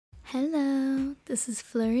Hello, this is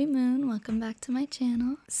flurryxmoon. Welcome back to my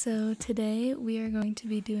channel. So today we are going to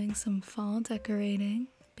be doing some fall decorating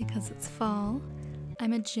because it's fall.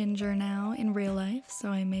 I'm a ginger now in real life, so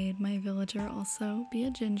I made my villager also be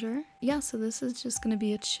a ginger. Yeah, so this is just gonna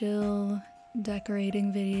be a chill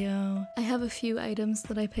decorating video. I have a few items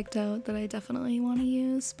that I picked out that I definitely want to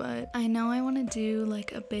use, but I know I want to do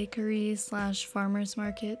like a bakery slash farmer's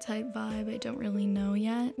market type vibe. I don't really know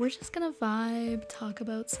yet. We're just gonna vibe, talk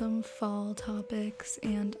about some fall topics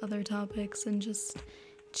and other topics, and just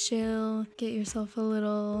chill, get yourself a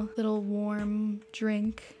little warm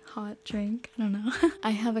drink, hot drink, I don't know. I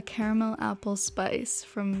have a caramel apple spice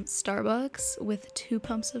from Starbucks with 2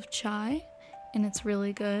 pumps of chai, and it's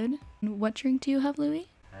really good. What drink do you have, Louis?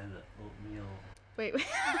 I have the oatmeal. Wait. No,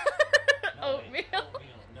 Oatmeal? Wait,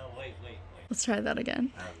 oatmeal. No, wait. Let's try that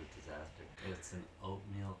again. That was a disaster. It's an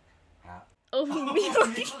oatmeal app. Oatmeal.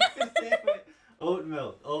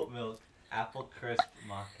 Oat milk, apple crisp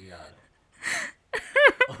macchiato.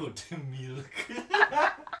 Oat milk.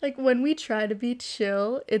 Like when we try to be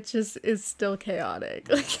chill, it just is still chaotic.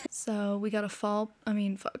 So we got what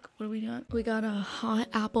do we got? We got a hot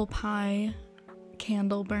apple pie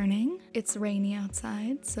candle burning. It's rainy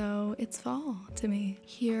outside, so it's fall to me.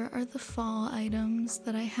 Here are the fall items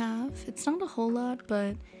that I have. It's not a whole lot,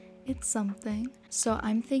 but it's something. So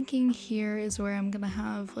I'm thinking here is where I'm gonna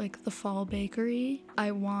have like the fall bakery.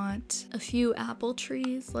 I want a few apple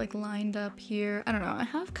trees like lined up here. I don't know, I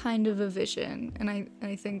have kind of a vision, and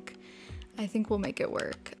I think we'll make it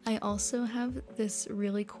work. I also have this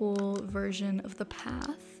really cool version of the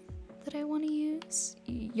path that I want to use.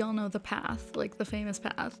 Y'all know the path, like the famous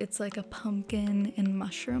path. It's like a pumpkin and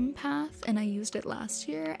mushroom path, and I used it last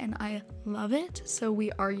year and I love it, so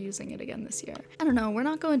we are using it again this year. I don't know, we're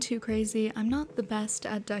not going too crazy. I'm not the best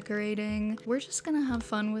at decorating. We're just gonna have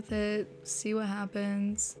fun with it, see what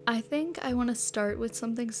happens. I think I want to start with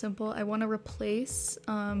something simple. I want to replace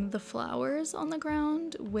the flowers on the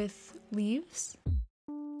ground with leaves.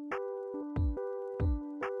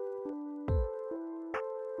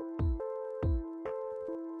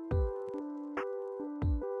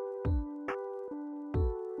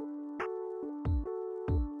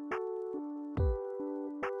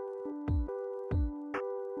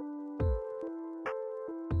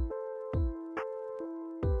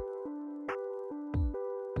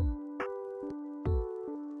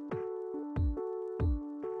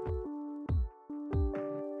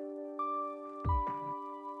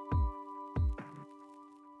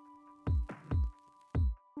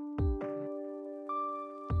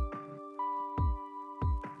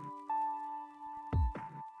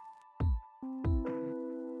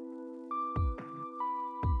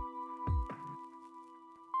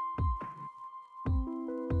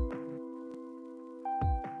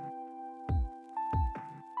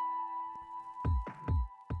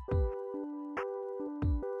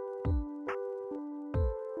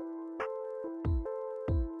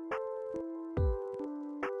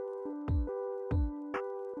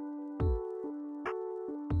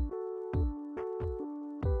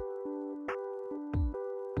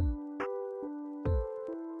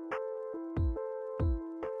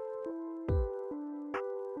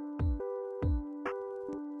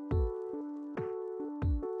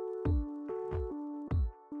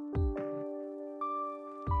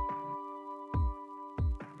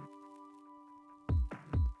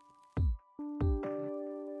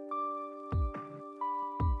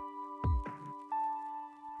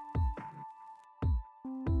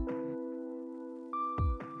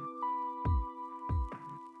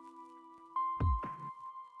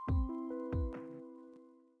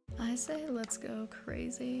 I say let's go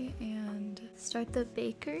crazy and start the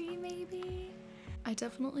bakery maybe? I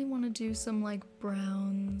definitely want to do some like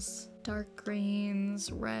browns, dark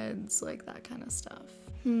greens, reds, like that kind of stuff.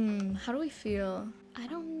 How do we feel? I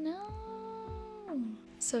don't know.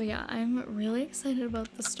 So yeah, I'm really excited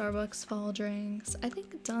about the Starbucks fall drinks. I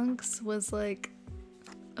think Dunk's was like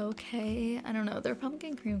okay. I don't know, their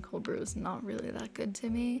pumpkin cream cold brew is not really that good to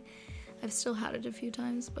me. I've still had it a few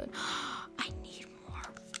times, but I need more.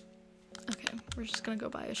 Okay, we're just gonna go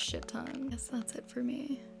buy a shit ton. Guess that's it for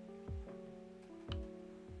me.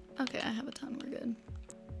 Okay, I have a ton, we're good.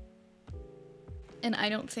 And I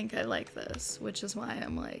don't think I like this, which is why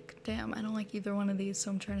I'm like, damn, I don't like either one of these,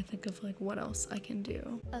 so I'm trying to think of like what else I can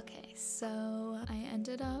do. Okay, so I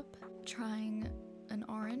ended up trying an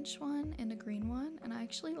orange one and a green one, and I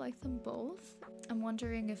actually like them both. I'm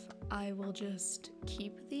wondering if I will just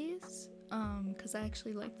keep these because I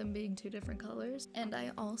actually like them being 2 different colors. And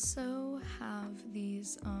I also have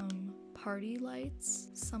these party lights,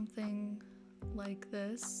 something like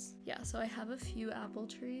this. Yeah, so I have a few apple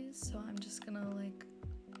trees, so I'm just gonna like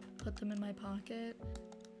put them in my pocket.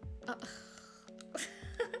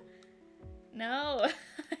 No.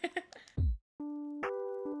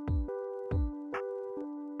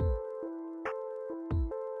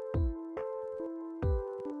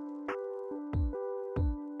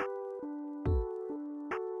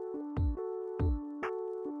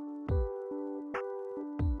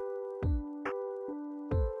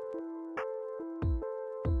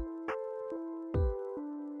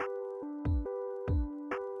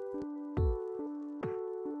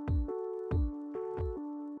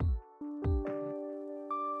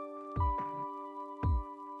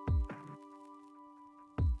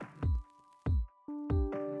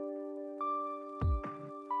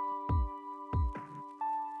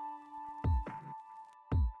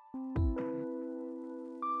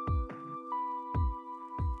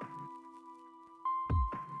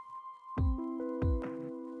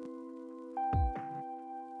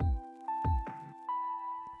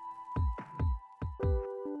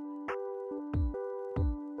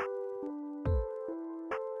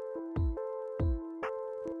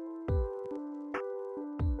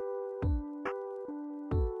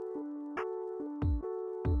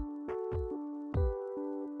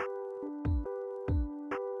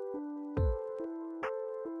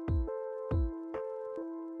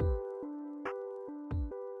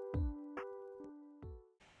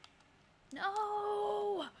 No!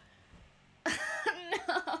 No! No!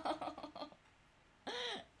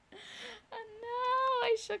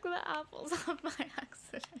 I shook the apples off by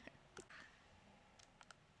accident.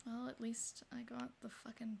 Well, at least I got the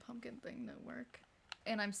fucking pumpkin thing to work.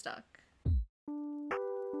 And I'm stuck.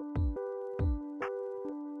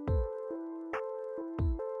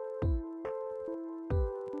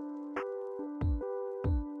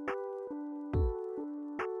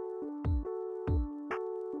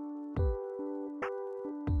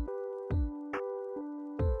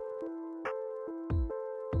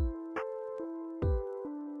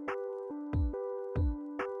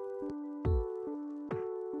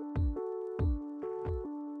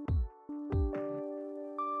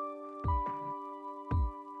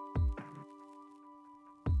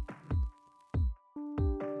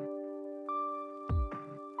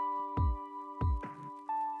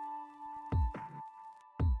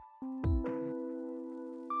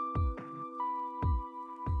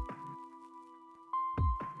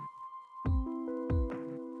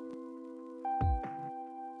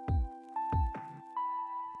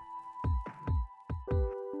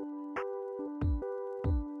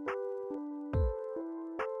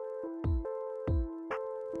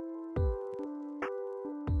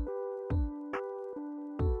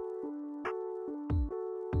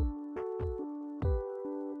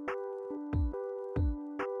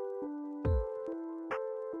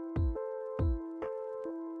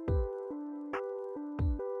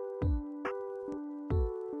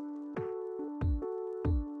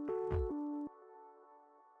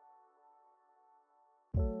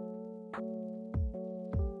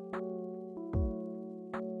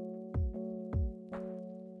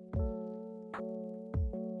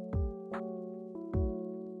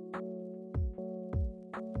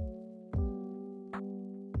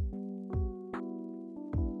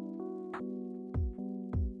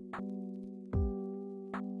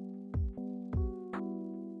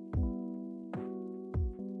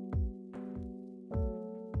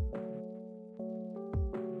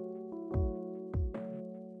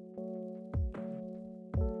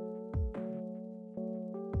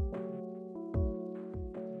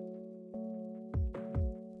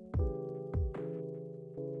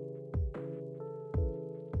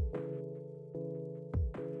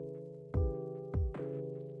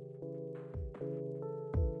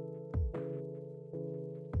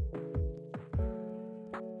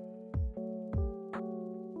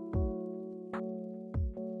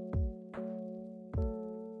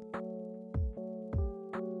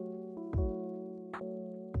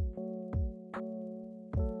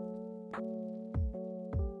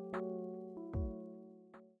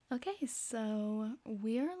 Okay, so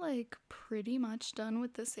we are like pretty much done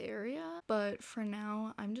with this area, but for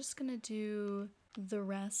now I'm just gonna do the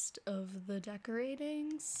rest of the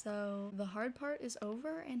decorating. So the hard part is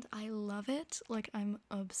over and I love it. Like, I'm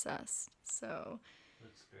obsessed. So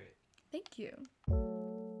Looks great. thank you.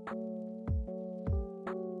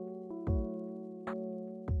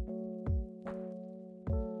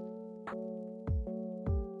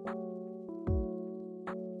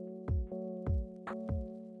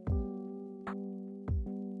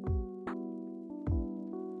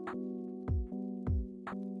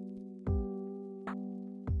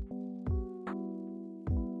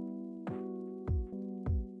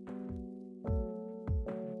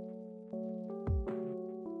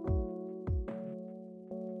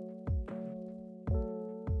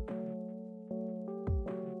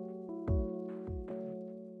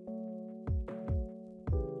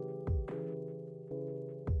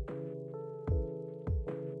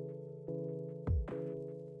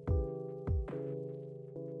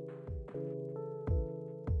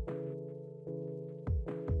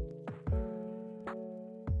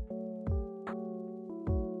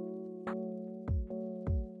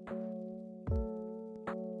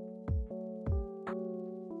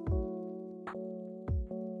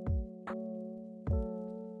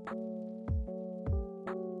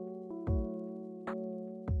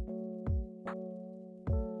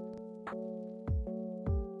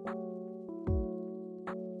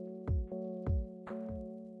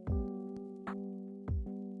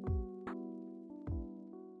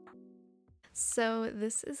 So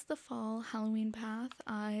this is the fall Halloween path.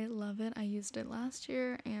 I love it. I used it last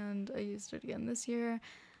year and I used it again this year.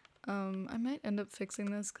 I might end up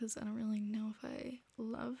fixing this because I don't really know if I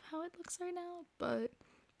love how it looks right now, but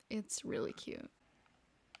it's really cute.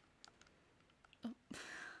 Oh.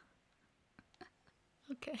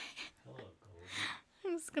 Okay. Hello, Goldie.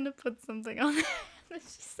 I'm just gonna put something on it that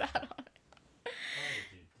she sat on it. What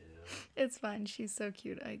did you do? It's fine. She's so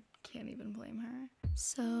cute. I can't even blame her.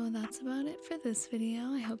 So that's about it for this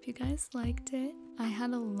video. I hope you guys liked it. I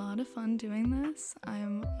had a lot of fun doing this.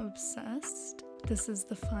 I'm obsessed. This is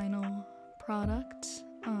the final product.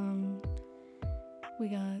 We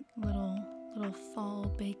got little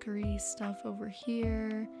fall bakery stuff over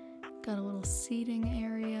here. Got a little seating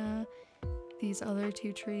area. These other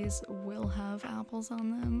two trees will have apples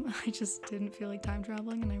on them. I just didn't feel like time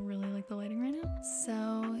traveling and I really like the lighting right now.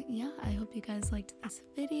 So yeah, I hope you guys liked this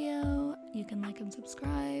video. You can like and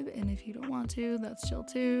subscribe, and if you don't want to, that's chill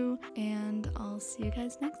too. And I'll see you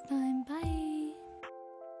guys next time. Bye!